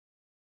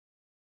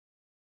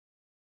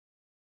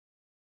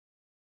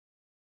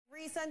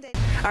Sunday.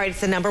 All right,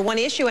 it's the #1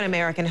 issue in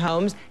American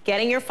homes,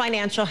 getting your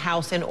financial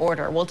house in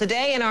order. Well,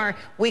 today in our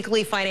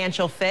weekly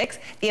financial fix,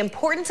 the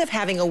importance of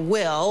having a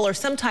will or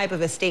some type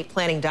of estate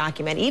planning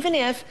document, even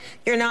if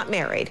you're not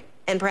married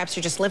and perhaps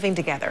you're just living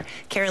together.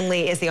 Karen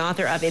Lee is the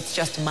author of It's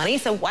Just Money,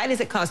 So Why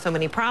Does It Cause So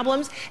Many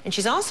Problems? And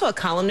she's also a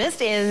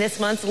columnist in this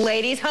month's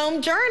Ladies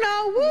Home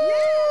Journal. Woo!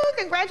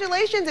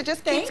 Congratulations. It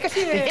just keeps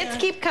coming. The hits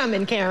keep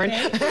coming, Karen.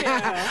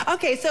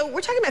 Okay, so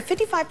we're talking about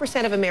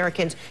 55% of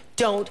Americans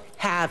don't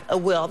have a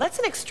will. That's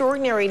an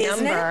extraordinary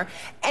number.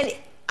 And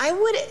I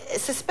would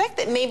suspect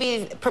that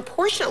maybe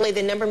proportionately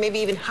the number may be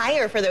even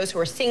higher for those who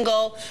are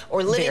single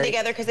or living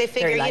together because they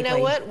figure, you know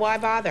what, why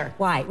bother?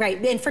 Why, right.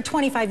 And for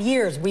 25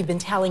 years, we've been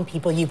telling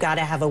people you've got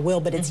to have a will,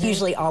 but it's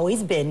usually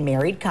always been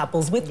married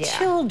couples with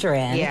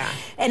children.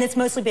 And it's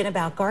mostly been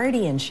about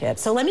guardianship.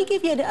 So let me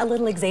give you a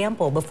little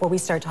example before we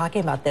start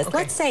talking about this.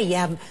 Let's say you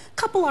have a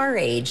couple our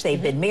age.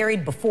 They've been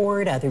married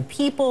before to other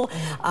people.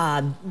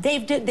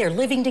 They're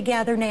living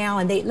together now,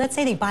 and let's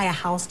say they buy a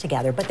house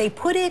together, but they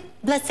put it,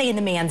 let's say, in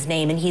the man's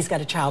name, and he's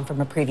got a child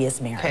from a previous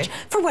marriage.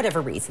 For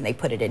whatever reason, they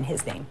put it in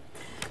his name.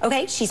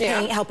 Okay, she's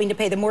helping to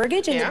pay the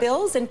mortgage and the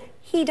bills, and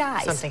he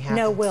dies. Something happens.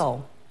 No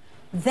will.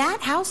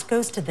 That house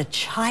goes to the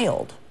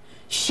child.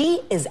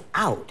 She is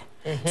out.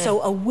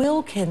 So a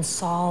will can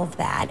solve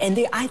that.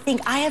 And I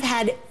think I have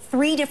had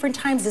 3 different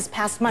times this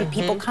past month,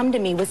 people come to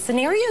me with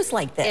scenarios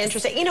like this.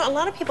 Interesting. You know, a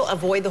lot of people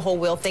avoid the whole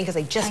will thing because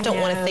they just don't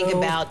want to think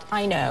about,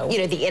 you know,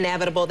 the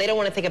inevitable. They don't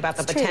want to think about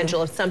the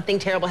potential of something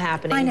terrible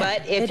happening.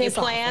 But if you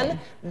plan,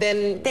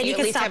 then you at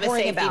least have a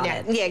safety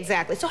net. Yeah,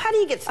 exactly. So how do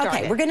you get started?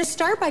 Okay, we're going to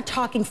start by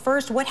talking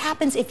first, what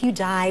happens if you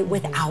die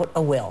without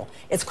a will?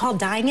 It's called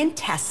dying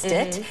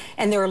intestate,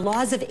 and there are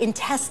laws of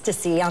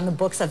intestacy on the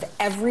books of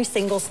every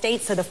single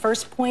state. So the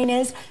first point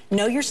is,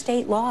 know your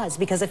state laws,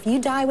 because if you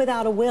die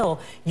without a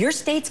will, your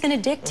state's going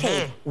to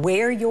dictate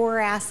where your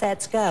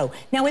assets go.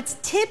 Now, it's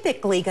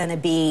typically going to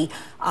be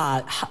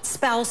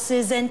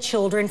spouses and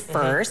children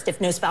first. If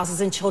no spouses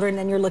and children,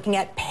 then you're looking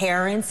at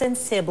parents and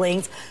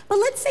siblings. But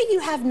let's say you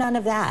have none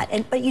of that,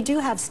 but you do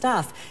have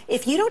stuff.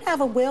 If you don't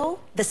have a will,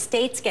 the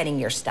state's getting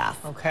your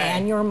stuff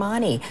and your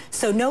money.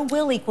 So no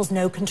will equals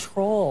no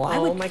control.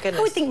 Oh, my goodness.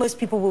 I would think most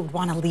people would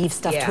want to leave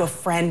stuff to a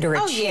friend or a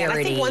charity. And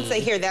I think once they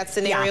hear that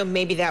scenario,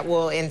 maybe that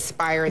will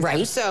inspire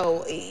them.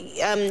 So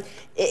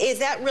is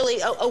that really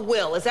a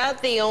will? Is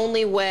that the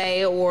only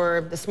way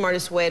or the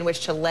smartest way in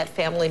which to let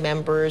family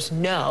members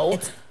know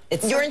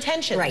your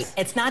intentions? Right.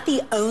 It's not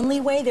the only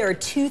way. There are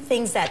 2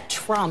 things that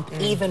trump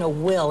even a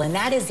will, and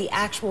that is the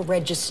actual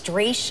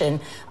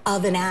registration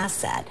of an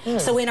asset.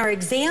 So in our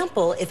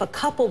example, if a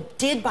couple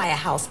did buy a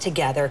house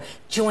together,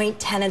 joint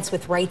tenants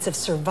with rights of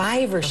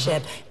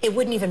survivorship, it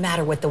wouldn't even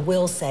matter what the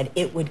will said.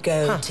 It would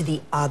go to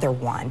the other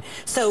one.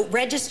 So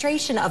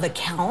registration of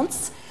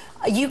accounts,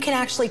 you can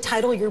actually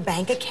title your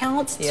bank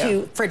accounts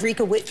to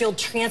Fredricka Whitfield,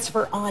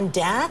 transfer on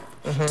death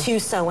to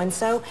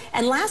so-and-so.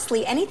 And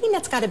lastly, anything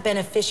that's got a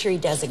beneficiary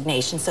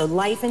designation, so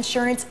life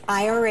insurance,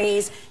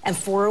 IRAs, and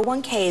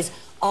 401ks,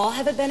 all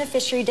have a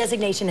beneficiary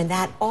designation, and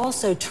that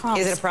also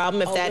trumps. Is it a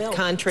problem if that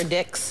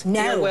contradicts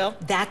your will?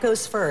 That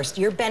goes first.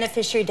 Your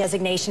beneficiary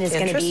designation is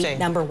going to be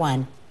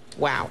 #1.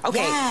 Wow.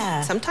 Okay.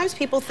 Sometimes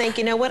people think,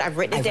 you know what, I've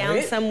written it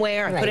down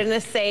somewhere, I put it in a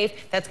safe,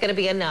 that's going to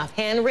be enough.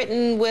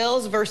 Handwritten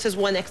wills versus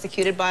one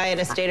executed by an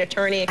estate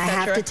attorney, etc. I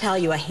have to tell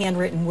you, a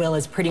handwritten will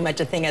is pretty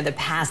much a thing of the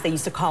past. They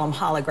used to call them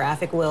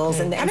holographic wills.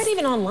 And how about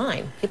even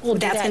online? People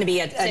that's going to be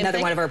another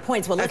one of our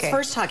points. Well, let's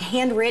first talk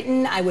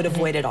handwritten. I would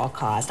avoid at all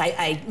costs.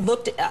 I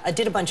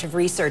did a bunch of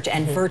research,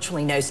 and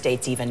virtually no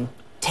states even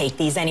take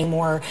these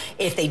anymore.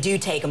 If they do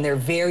take them, there are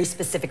very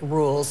specific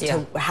rules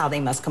to how they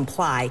must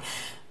comply.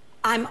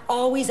 I'm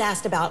always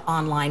asked about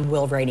online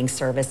will writing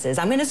services.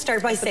 I'm going to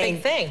start by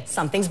saying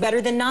something's better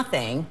than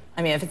nothing.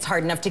 I mean, if it's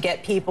hard enough to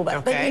get people.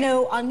 But you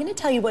know, I'm going to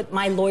tell you what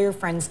my lawyer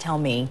friends tell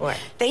me.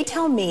 They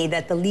tell me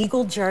that the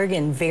legal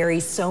jargon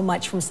varies so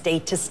much from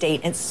state to state.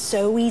 It's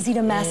so easy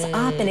to mess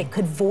up, and it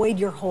could void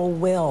your whole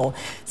will.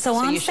 So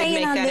I'm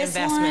saying on this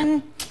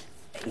one,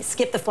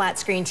 skip the flat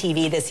screen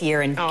TV this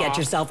year and get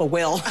yourself a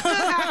will.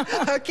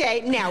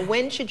 Okay, now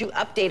when should you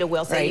update a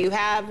will? Say you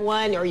have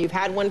one, or you've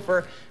had one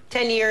for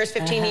 10 years,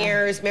 15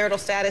 years, marital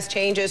status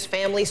changes,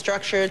 family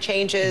structure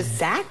changes.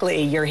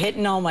 Exactly. You're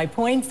hitting all my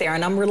points there,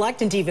 and I'm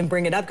reluctant to even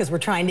bring it up because we're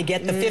trying to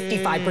get the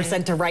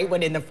 55% to write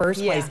one in the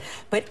first place.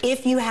 But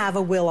if you have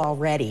a will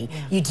already,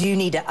 you do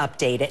need to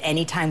update it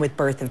anytime with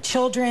birth of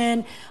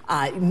children,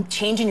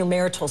 changing your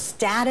marital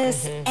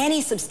status,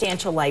 any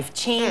substantial life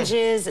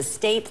changes,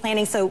 estate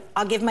planning. So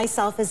I'll give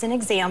myself as an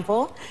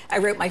example. I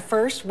wrote my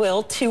first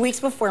will 2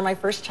 weeks before my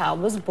first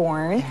child was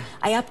born.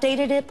 I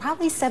updated it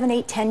probably 7,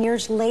 8, 10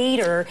 years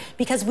later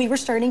because we were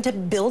starting to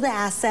build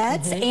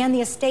assets and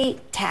the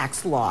estate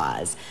tax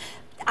laws.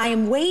 I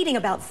am waiting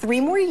about 3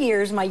 more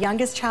years. My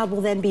youngest child will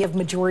then be of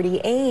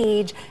majority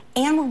age,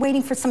 and we're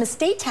waiting for some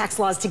estate tax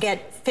laws to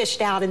get fished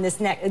out in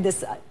this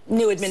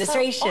new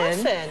administration.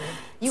 So often.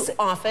 you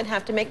often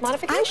have to make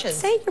modifications. I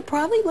would say you're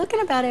probably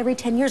looking about every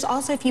 10 years.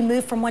 Also, if you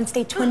move from one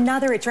state to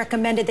another, it's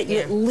recommended that you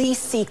at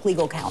least seek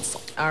legal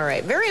counsel. All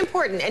right, very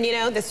important. And you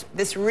know,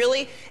 this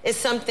really is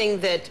something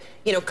that,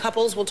 you know,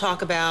 couples will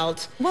talk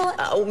about,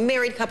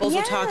 married couples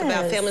will talk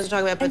about, families will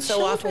talk about, but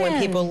so often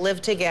when people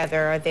live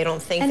together, they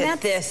don't think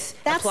that this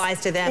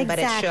applies to them, but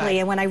it should. Exactly,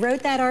 and when I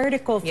wrote that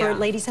article for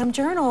Ladies Home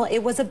Journal, it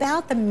was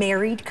about the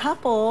married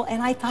couple,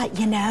 and I thought,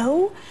 you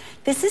know,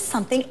 this is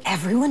something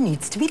everyone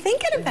needs to be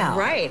thinking about.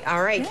 Right,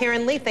 all right.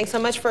 Karen Lee, thanks so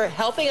much for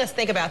helping us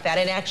think about that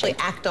and actually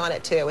act on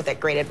it too with that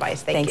great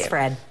advice. Thanks,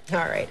 Fred. All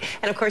right,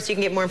 and of course you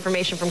can get more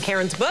information from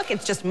Karen's book,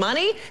 It's Just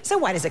Money, So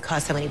Why Does It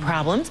Cause So Many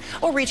Problems?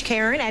 Or reach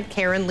Karen at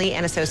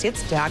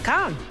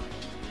KarenLeeAndAssociates.com.